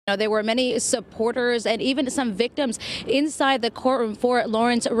There were many supporters and even some victims inside the courtroom for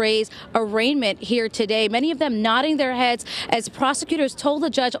Lawrence Ray's arraignment here today. Many of them nodding their heads as prosecutors told the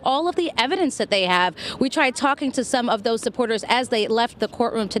judge all of the evidence that they have. We tried talking to some of those supporters as they left the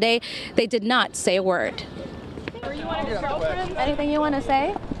courtroom today. They did not say a word. Anything you want to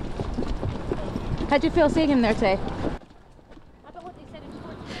say? How'd you feel seeing him there today?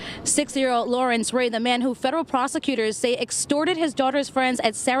 6-year-old Lawrence Ray, the man who federal prosecutors say extorted his daughter's friends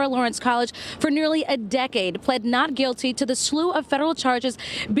at Sarah Lawrence College for nearly a decade, pled not guilty to the slew of federal charges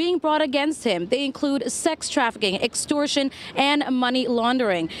being brought against him. They include sex trafficking, extortion, and money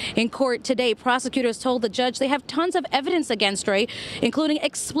laundering. In court today, prosecutors told the judge they have tons of evidence against Ray, including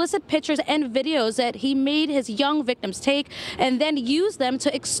explicit pictures and videos that he made his young victims take and then use them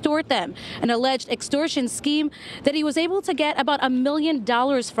to extort them. An alleged extortion scheme that he was able to get about $1 million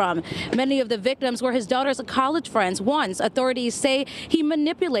from. Many of the victims were his daughter's college friends. Once, authorities say he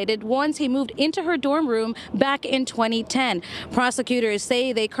manipulated once he moved into her dorm room back in 2010. Prosecutors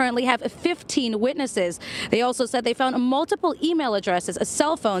say they currently have 15 witnesses. They also said they found multiple email addresses,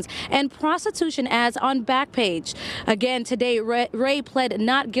 cell phones, and prostitution ads on Backpage. Again, today, Ray pled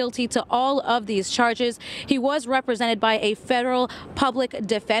not guilty to all of these charges. He was represented by a federal public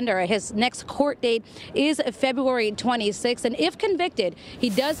defender. His next court date is February 26th, and if convicted, he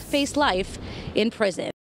does face life in prison.